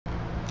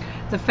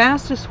The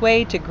fastest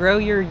way to grow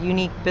your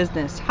unique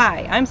business.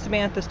 Hi, I'm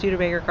Samantha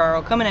Studebaker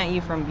Carl, coming at you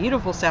from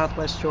beautiful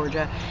Southwest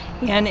Georgia,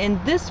 and in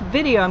this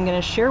video I'm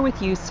going to share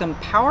with you some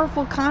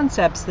powerful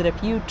concepts that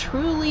if you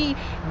truly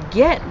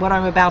get what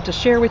I'm about to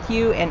share with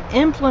you and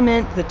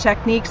implement the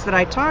techniques that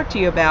I talk to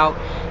you about,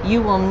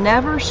 you will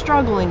never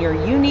struggle in your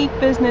unique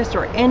business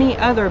or any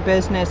other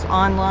business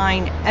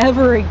online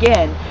ever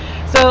again.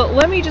 So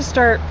let me just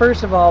start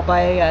first of all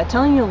by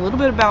telling you a little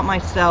bit about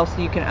myself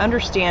so you can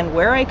understand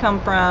where I come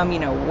from,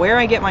 where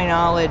I get my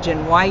knowledge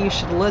and why you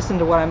should listen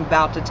to what I'm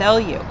about to tell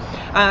you.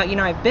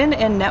 I've been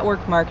in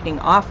network marketing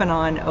off and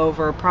on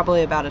over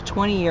probably about a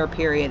 20-year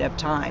period of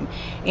time.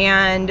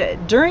 And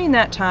during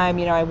that time,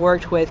 I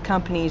worked with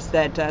companies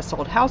that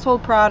sold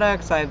household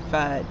products. I've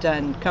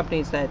done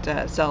companies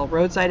that sell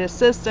roadside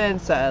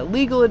assistance,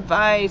 legal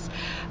advice,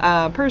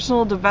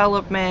 personal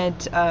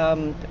development,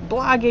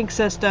 blogging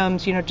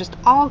systems, just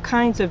all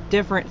kinds of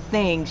different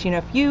things.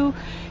 If you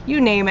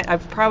name it,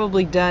 I've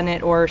probably done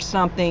it or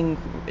something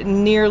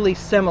nearly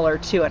similar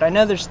to it. I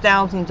know there's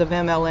thousands of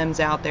MLMs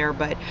out there,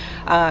 but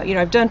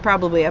I've done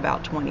probably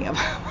about 20 of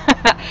them.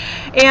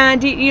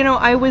 And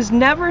I was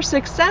never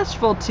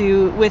successful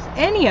with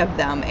any of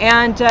them.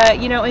 And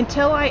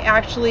until I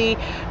actually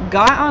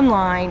got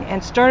online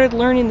and started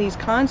learning these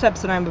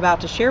concepts that I'm about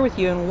to share with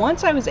you, and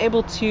once I was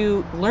able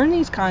to learn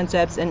these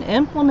concepts and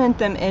implement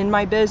them in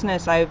my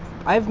business,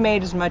 I've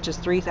made as much as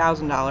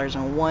 $3,000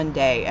 in one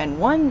day, and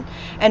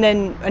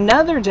then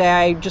another day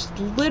I just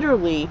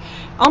literally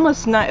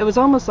it was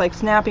almost like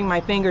snapping my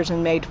fingers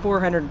and made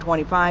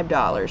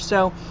 $425.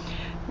 So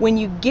when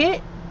you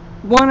get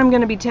what I'm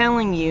going to be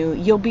telling you,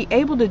 you'll be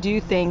able to do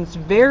things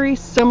very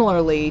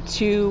similarly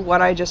to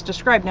what I just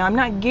described. Now, I'm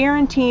not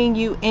guaranteeing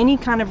you any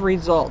kind of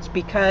results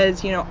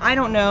because, I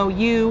don't know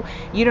you,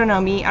 you don't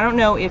know me. I don't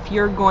know if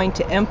you're going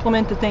to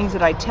implement the things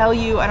that I tell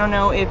you. I don't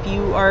know if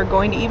you are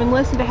going to even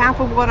listen to half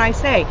of what I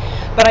say.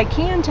 But I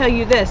can tell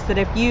you this, that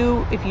if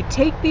you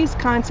take these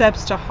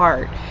concepts to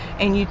heart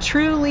and you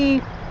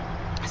truly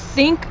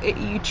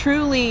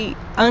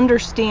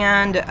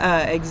understand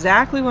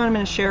exactly what I'm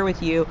going to share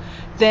with you,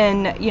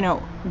 then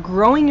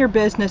growing your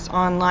business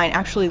online,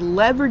 actually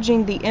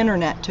leveraging the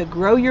internet to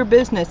grow your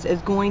business, is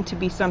going to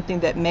be something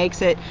that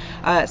makes it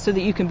so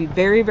that you can be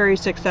very, very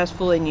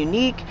successful and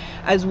unique,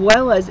 as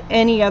well as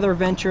any other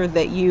venture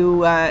that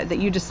you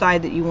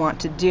decide that you want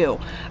to do.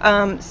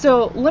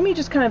 So let me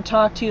just kind of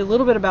talk to you a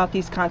little bit about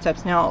these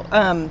concepts. Now,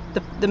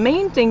 the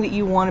main thing that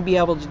you want to be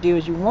able to do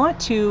is you want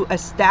to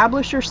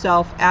establish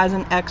yourself as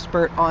an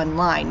expert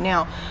online.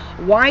 Now,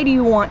 why do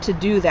you want to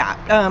do that?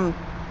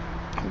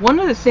 One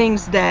of the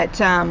things that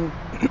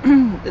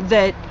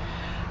that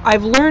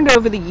I've learned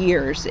over the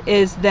years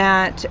is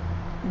that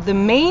the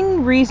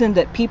main reason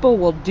that people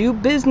will do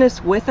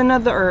business with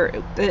another,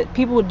 or that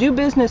people will do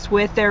business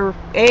with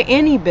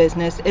any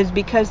business, is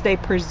because they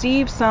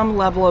perceive some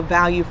level of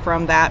value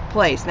from that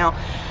place. Now,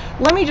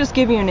 let me just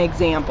give you an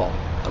example.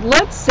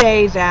 Let's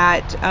say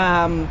that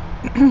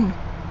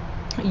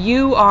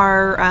you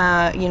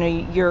are,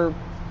 you're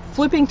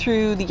flipping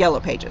through the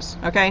yellow pages,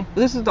 okay?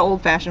 This is the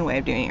old-fashioned way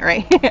of doing it,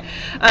 right?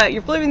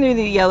 You're flipping through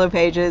the yellow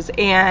pages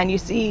and you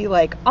see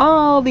like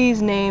all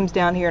these names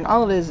down here, and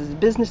all of it is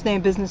business name,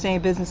 business name,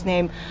 business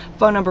name,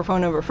 phone number, phone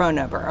number, phone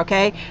number,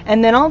 okay?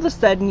 And then all of a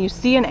sudden you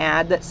see an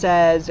ad that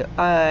says,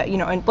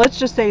 and let's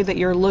just say that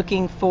you're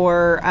looking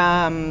for,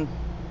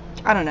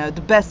 I don't know, the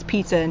best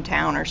pizza in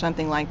town or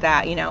something like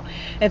that,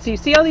 And so you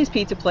see all these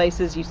pizza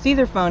places, you see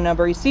their phone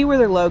number, you see where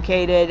they're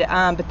located,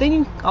 but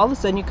then all of a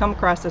sudden you come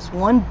across this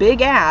one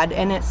big ad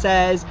and it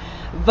says,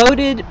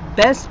 voted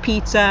best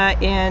pizza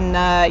in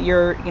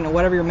your,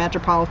 whatever your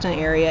metropolitan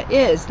area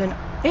is. Then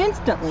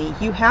instantly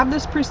you have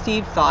this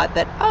perceived thought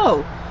that,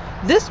 oh,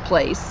 this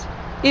place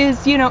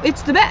is,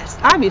 it's the best,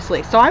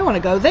 obviously, so I want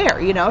to go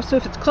there, so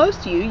if it's close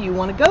to you, you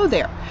want to go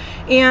there.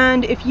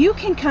 And if you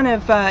can kind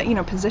of,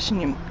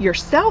 position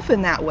yourself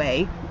in that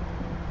way,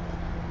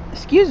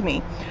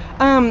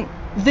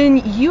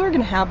 then you are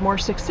going to have more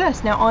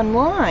success. Now,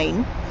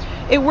 online,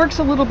 it works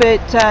a little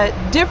bit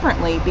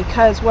differently,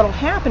 because what will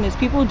happen is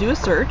people will do a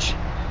search.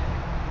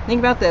 Think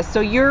about this. So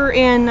you're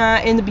in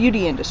the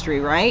beauty industry,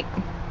 right?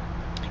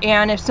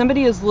 And if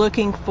somebody is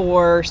looking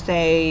for,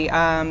 say,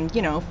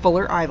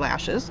 fuller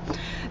eyelashes,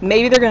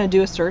 maybe they're going to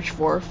do a search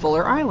for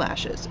fuller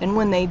eyelashes. And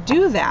when they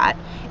do that,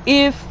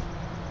 if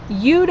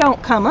you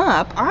don't come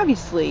up,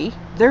 obviously,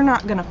 they're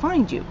not going to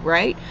find you,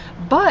 right?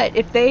 But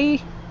if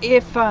they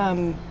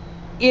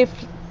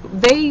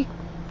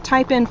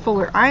type in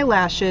fuller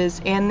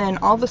eyelashes and then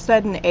all of a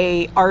sudden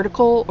a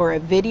article or a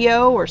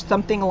video or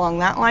something along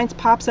that lines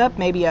pops up,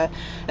 maybe a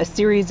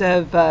series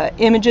of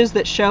images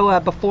that show a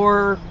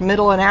before,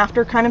 middle, and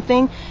after kind of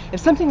thing, if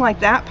something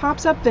like that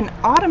pops up, then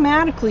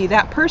automatically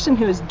that person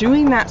who is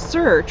doing that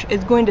search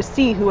is going to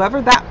see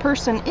whoever that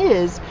person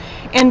is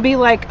and be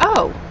like,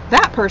 oh,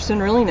 that person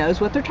really knows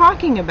what they're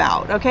talking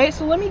about. Okay,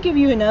 so let me give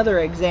you another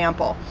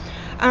example.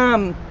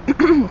 So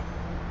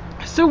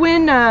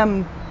when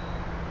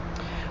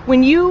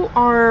you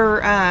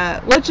are,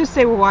 let's just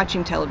say we're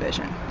watching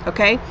television,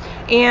 Okay,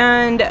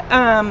 and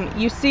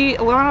you see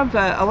a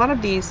lot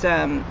of these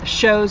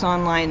shows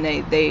online.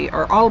 They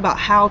are all about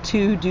how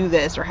to do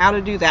this or how to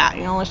do that.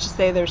 You know, let's just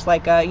say there's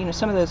like you know,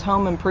 some of those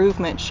home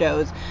improvement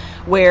shows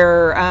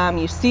where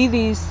you see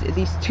these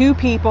two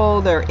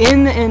people. They're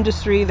in the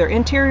industry. They're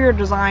interior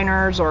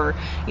designers, or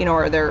you know,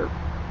 or they're,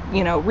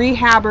 you know,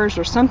 rehabbers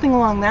or something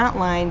along that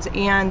lines,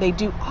 and they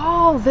do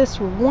all this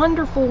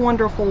wonderful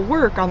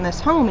work on this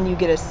home, and you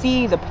get to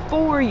see the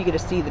before, you get to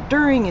see the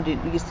during,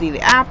 and you see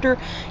the after.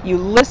 You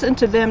listen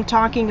to them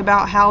talking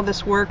about how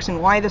this works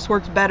and why this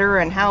works better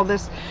and how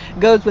this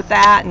goes with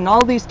that and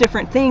all these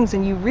different things,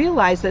 and you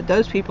realize that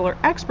those people are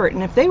expert.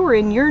 And if they were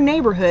in your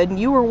neighborhood and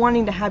you were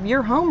wanting to have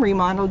your home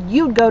remodeled,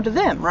 you'd go to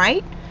them,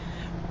 right?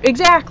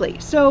 Exactly.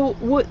 So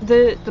what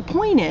the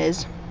point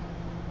is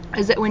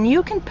that when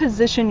you can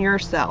position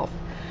yourself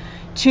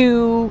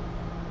to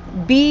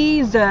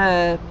be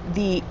the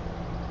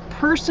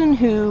person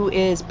who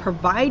is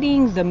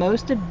providing the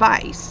most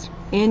advice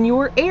in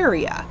your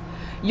area,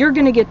 you're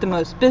going to get the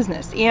most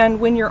business. And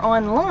when you're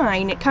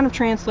online, it kind of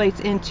translates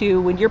into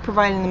when you're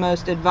providing the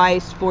most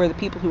advice for the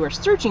people who are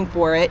searching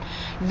for it,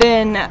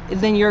 then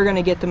you're going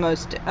to get the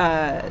most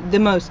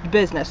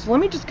business. So let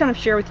me just kind of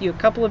share with you a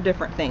couple of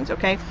different things,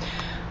 okay?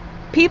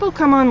 People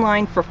come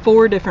online for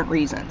 4 different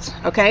reasons,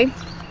 okay?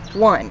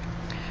 1,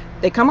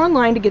 they come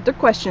online to get their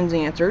questions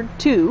answered.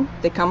 2,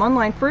 they come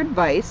online for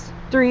advice.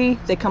 3,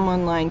 they come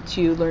online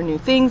to learn new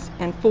things.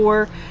 And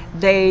 4,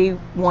 they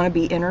want to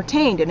be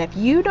entertained. And if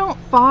you don't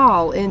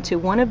fall into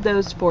one of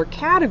those 4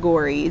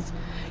 categories,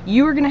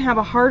 you are going to have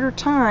a harder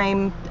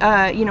time,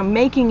 you know,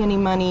 making any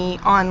money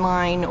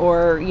online,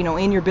 or, you know,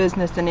 in your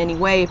business in any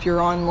way if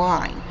you're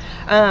online.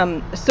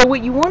 So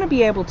what you want to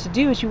be able to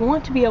do is you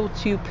want to be able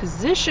to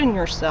position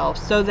yourself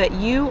so that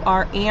you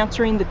are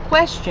answering the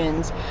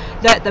questions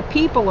that the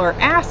people are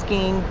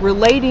asking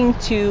relating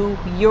to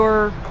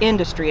your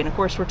industry. And of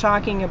course, we're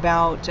talking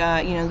about,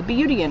 you know, the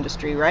beauty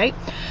industry, right?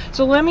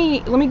 So let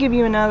me give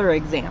you another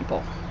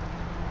example.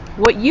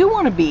 What you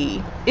want to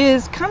be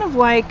is kind of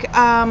like,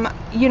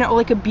 you know,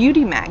 like a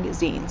beauty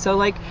magazine. So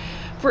like,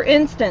 for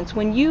instance,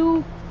 when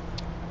you,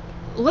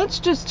 let's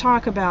just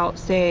talk about,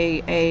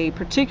 say, a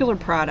particular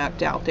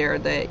product out there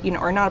that, you know,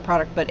 or not a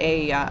product, but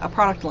a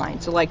product line.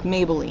 So like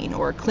Maybelline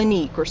or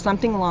Clinique or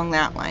something along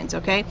that lines,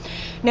 okay?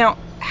 Now,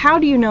 how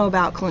do you know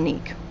about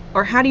Clinique?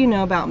 Or how do you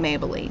know about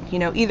Maybelline? You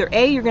know, either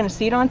A, you're going to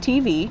see it on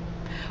TV,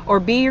 or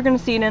B, you're going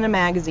to see it in a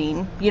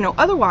magazine. You know,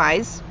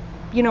 otherwise,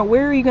 you know,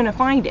 where are you going to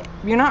find it?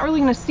 You're not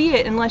really going to see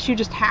it unless you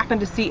just happen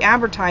to see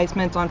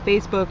advertisements on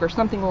Facebook or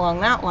something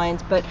along that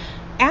lines. But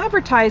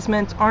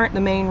advertisements aren't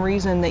the main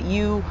reason that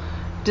you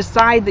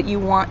decide that you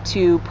want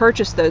to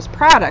purchase those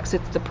products.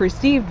 It's the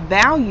perceived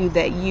value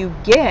that you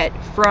get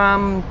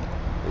from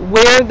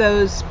where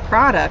those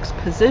products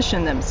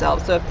position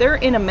themselves. So if they're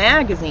in a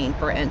magazine,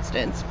 for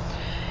instance,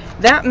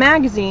 that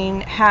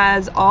magazine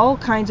has all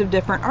kinds of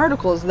different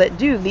articles that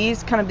do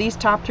these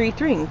top three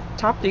things.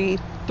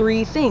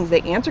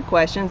 They answer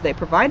questions, they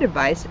provide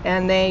advice,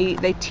 and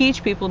they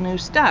teach people new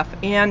stuff.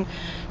 And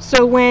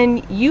so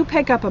when you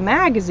pick up a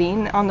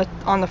magazine, on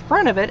the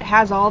front of it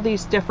has all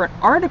these different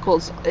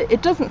articles.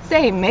 It doesn't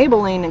say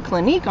Maybelline and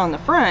Clinique on the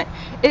front.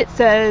 It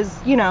says,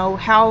 you know,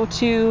 how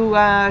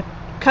to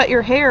cut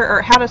your hair,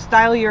 or how to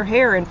style your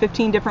hair in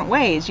 15 different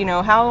ways. You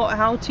know,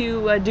 how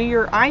to do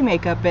your eye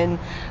makeup in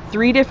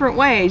 3 different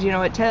ways. You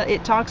know,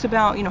 it talks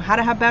about, you know, how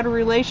to have better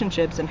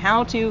relationships, and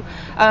how to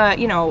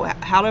you know,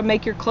 how to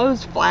make your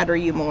clothes flatter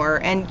you more,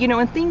 and, you know,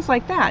 and things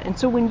like that. And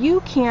so when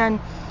you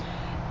can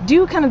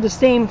do kind of the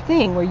same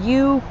thing, where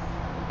you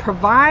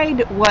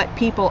provide what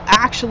people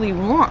actually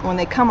want when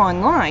they come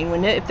online,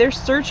 if they're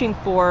searching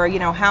for, you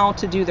know, how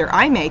to do their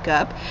eye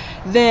makeup,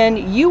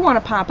 then you want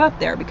to pop up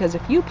there, because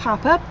if you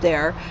pop up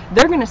there,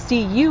 they're going to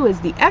see you as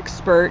the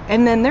expert,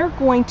 and then they're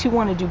going to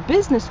want to do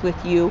business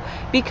with you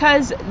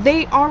because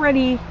they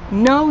already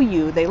know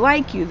you, they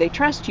like you, they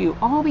trust you,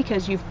 all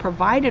because you've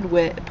provided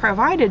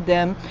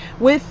them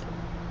with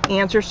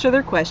answers to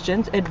their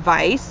questions,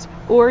 advice,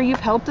 or you've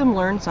helped them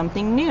learn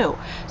something new.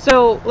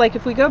 So like,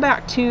 if we go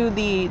back to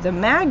the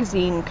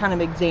magazine kind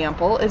of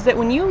example, is that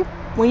when you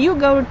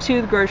go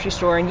to the grocery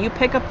store and you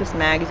pick up this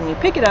magazine, you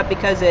pick it up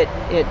because it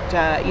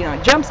you know,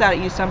 it jumps out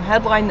at you, some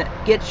headline that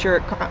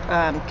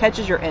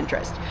catches your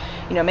interest,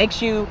 you know,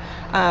 makes you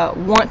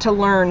want to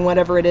learn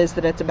whatever it is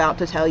that it's about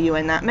to tell you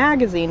in that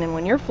magazine. And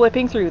when you're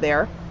flipping through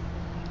there,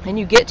 and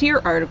you get to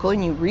your article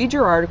and you read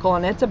your article,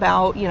 and it's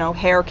about, you know,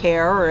 hair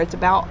care, or it's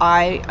about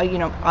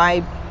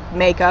eye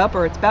makeup,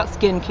 or it's about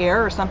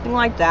skincare or something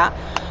like that,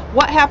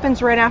 what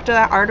happens right after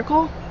that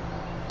article?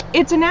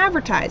 It's an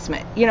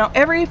advertisement. You know,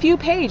 every few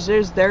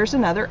pages there's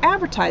another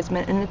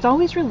advertisement, and it's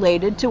always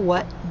related to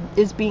what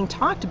is being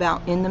talked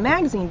about in the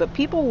magazine, but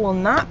people will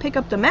not pick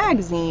up the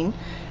magazine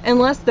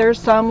unless there's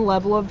some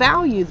level of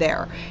value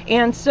there.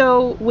 And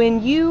so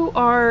when you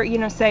are,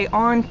 say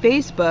on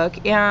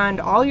Facebook,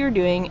 and all you're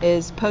doing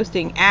is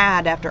posting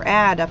ad after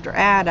ad after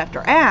ad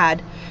after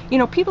ad,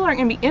 people aren't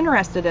going to be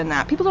interested in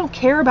that. People don't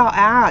care about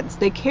ads.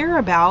 They care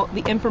about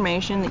the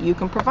information that you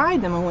can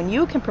provide them. And when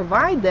you can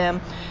provide them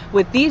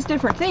with these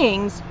different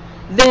things,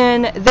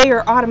 then they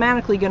are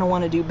automatically going to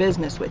want to do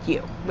business with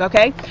you.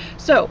 Okay,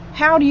 so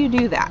how do you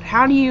do that?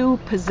 How do you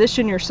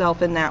position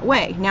yourself in that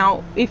way?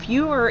 Now, if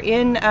you are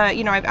in,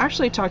 I've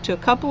actually talked to a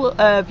couple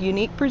of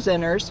Younique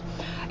presenters,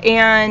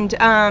 and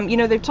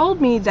they've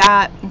told me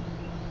that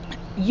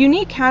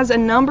Younique has a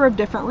number of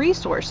different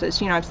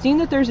resources. I've seen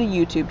that there's a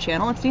YouTube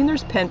channel. I've seen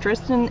there's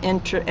Pinterest and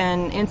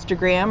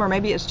Instagram, or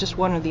maybe it's just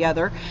one or the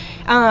other.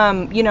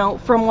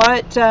 From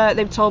what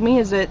they've told me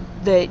is that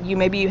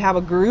maybe you have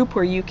a group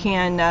where you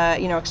can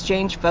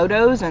exchange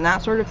photos and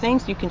that sort of thing,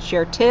 so you can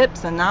share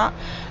tips and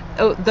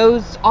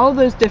all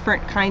those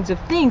different kinds of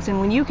things. And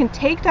when you can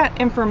take that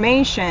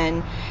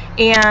information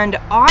and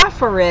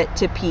offer it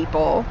to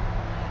people,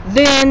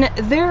 then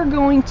they're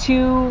going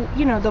to,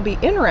 they'll be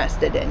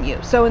interested in you.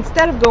 So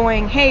instead of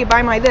going, hey,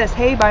 buy my this,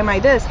 hey, buy my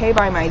this, hey,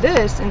 buy my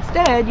this,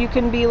 instead you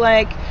can be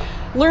like,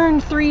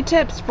 learn 3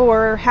 tips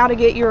for how to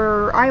get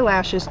your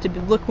eyelashes to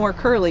look more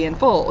curly and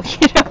full,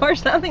 or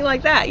something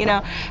like that.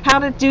 How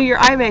to do your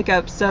eye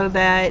makeup so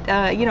that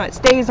it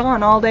stays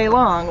on all day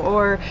long,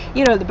 or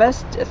the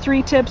best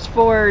 3 tips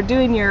for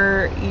doing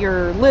your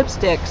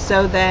lipstick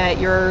so that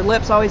your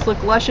lips always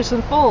look luscious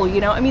and full.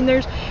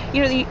 There's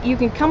you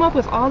can come up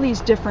with all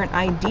these different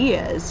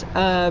ideas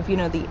of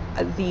the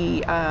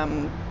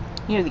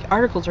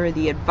articles or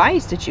the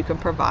advice that you can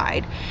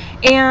provide.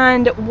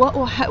 And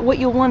what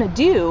you'll want to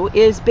do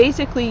is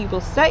basically you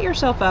will set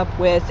yourself up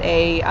with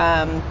a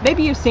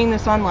maybe you've seen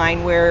this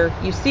online, where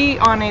you see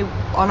on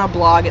a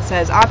blog it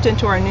says opt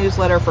into our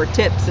newsletter for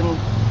tips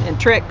and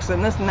tricks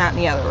and this and that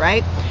and the other,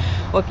 right?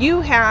 Well, if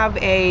you have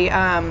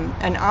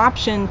an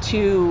option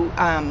to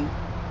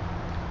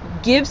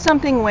give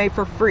something away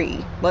for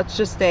free, let's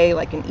just say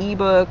like an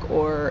ebook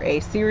or a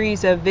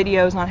series of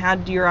videos on how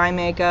to do your eye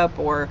makeup,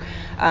 or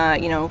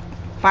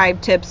 5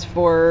 tips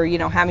for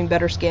having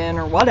better skin,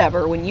 or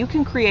whatever. When you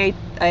can create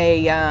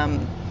a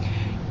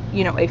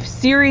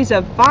series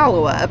of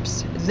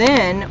follow-ups,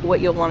 then what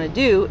you'll want to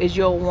do is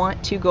you'll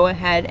want to go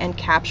ahead and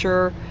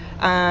capture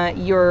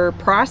your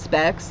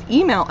prospect's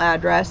email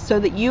address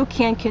so that you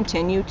can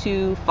continue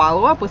to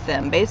follow up with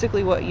them.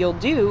 Basically what you'll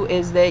do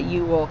is that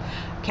you will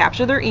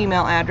capture their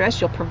email address,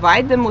 you'll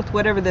provide them with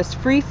whatever this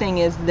free thing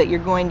is that you're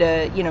going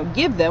to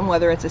give them,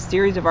 whether it's a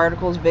series of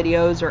articles,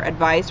 videos, or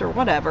advice, or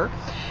whatever.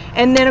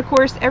 And then of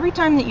course every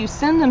time that you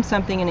send them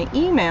something in an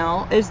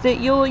email is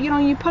that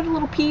you put a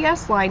little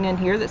PS line in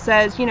here that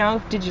says,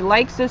 did you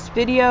like this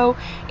video,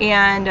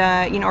 and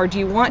or do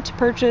you want to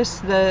purchase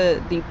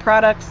the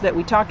products that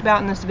we talked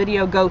about in this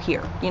video, go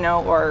here,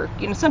 or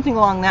something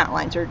along that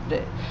lines, or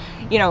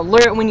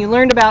when you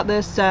learned about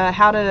this,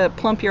 how to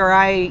plump your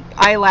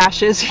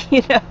eyelashes,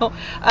 here's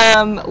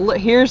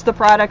the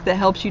product that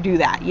helps you do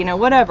that,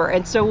 whatever.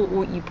 And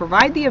so you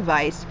provide the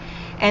advice,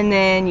 and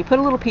then you put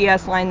a little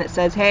PS line that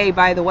says, hey,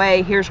 by the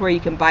way, here's where you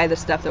can buy the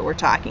stuff that we're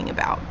talking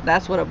about.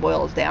 That's what it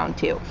boils down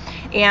to.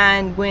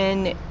 And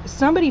when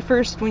you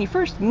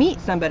first meet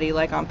somebody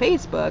like on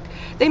Facebook,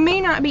 they may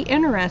not be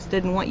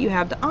interested in what you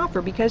have to offer,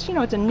 because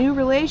it's a new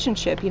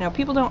relationship.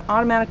 People don't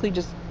automatically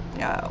just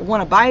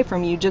want to buy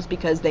from you just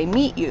because they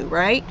meet you,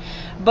 right?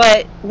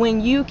 But when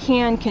you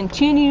can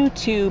continue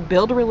to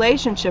build a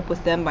relationship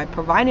with them by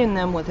providing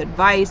them with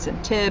advice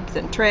and tips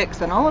and tricks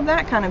and all of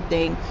that kind of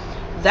thing,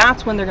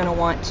 that's when they're going to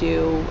want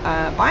to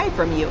buy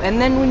from you.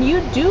 And then when you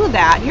do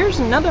that, here's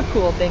another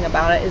cool thing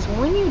about it, is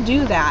when you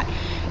do that,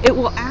 it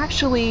will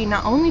actually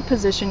not only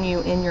position you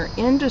in your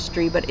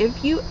industry, but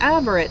if you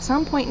ever at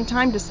some point in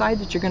time decide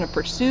that you're going to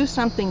pursue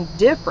something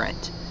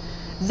different,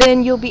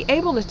 then you'll be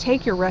able to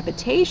take your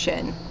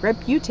reputation,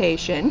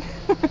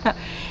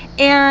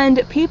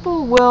 and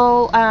people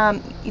will,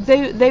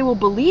 they will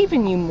believe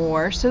in you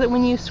more, so that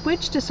when you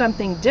switch to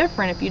something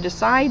different, if you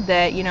decide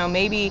that,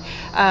 maybe,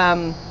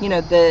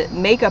 the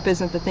makeup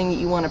isn't the thing that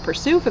you want to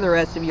pursue for the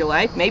rest of your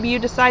life, maybe you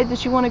decide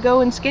that you want to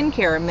go in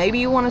skincare, and maybe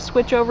you want to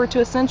switch over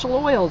to essential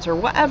oils, or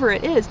whatever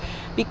it is,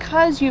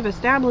 because you've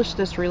established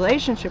this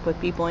relationship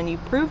with people and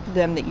you've proved to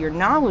them that you're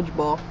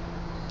knowledgeable,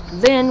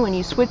 then when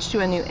you switch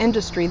to a new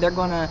industry, they're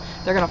gonna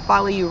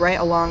follow you right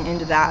along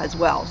into that as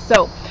well.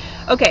 So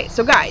okay,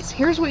 so guys,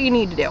 here's what you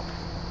need to do.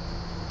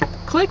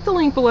 Click the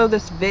link below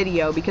this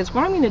video, because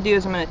what I'm going to do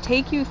is I'm going to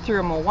take you through,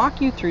 I'm going to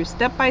walk you through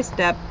step by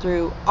step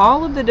through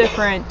all of the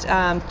different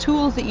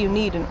tools that you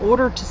need in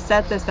order to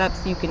set this up,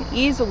 so you can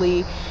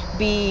easily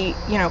be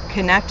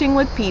connecting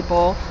with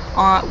people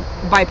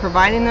by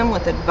providing them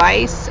with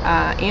advice,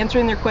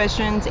 answering their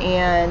questions,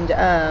 and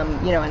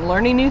and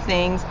learning new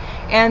things,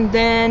 and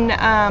then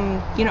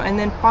and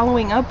then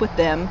following up with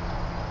them,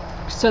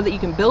 so that you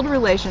can build a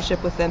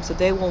relationship with them, so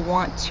they will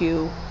want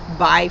to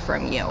buy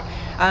from you.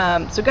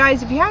 So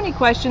guys, if you have any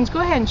questions, go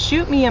ahead and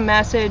shoot me a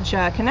message.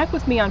 Connect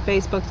with me on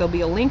Facebook. There'll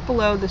be a link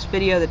below this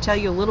video that tell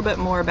you a little bit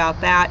more about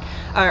that,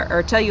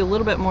 or tell you a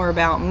little bit more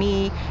about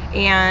me.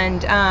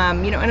 And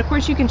you know, and of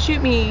course you can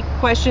shoot me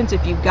questions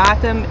if you've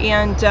got them.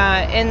 And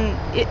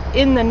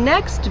in the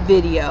next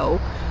video,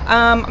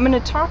 I'm going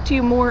to talk to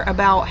you more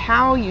about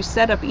how you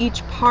set up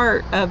each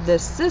part of the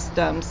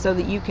system so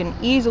that you can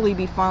easily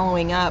be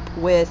following up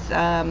with,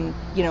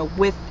 you know,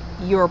 with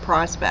your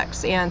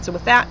prospects. And so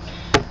with that,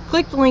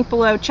 click the link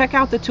below, check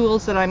out the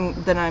tools that I'm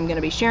going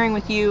to be sharing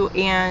with you,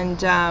 and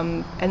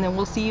then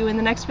we'll see you in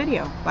the next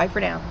video. Bye for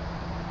now.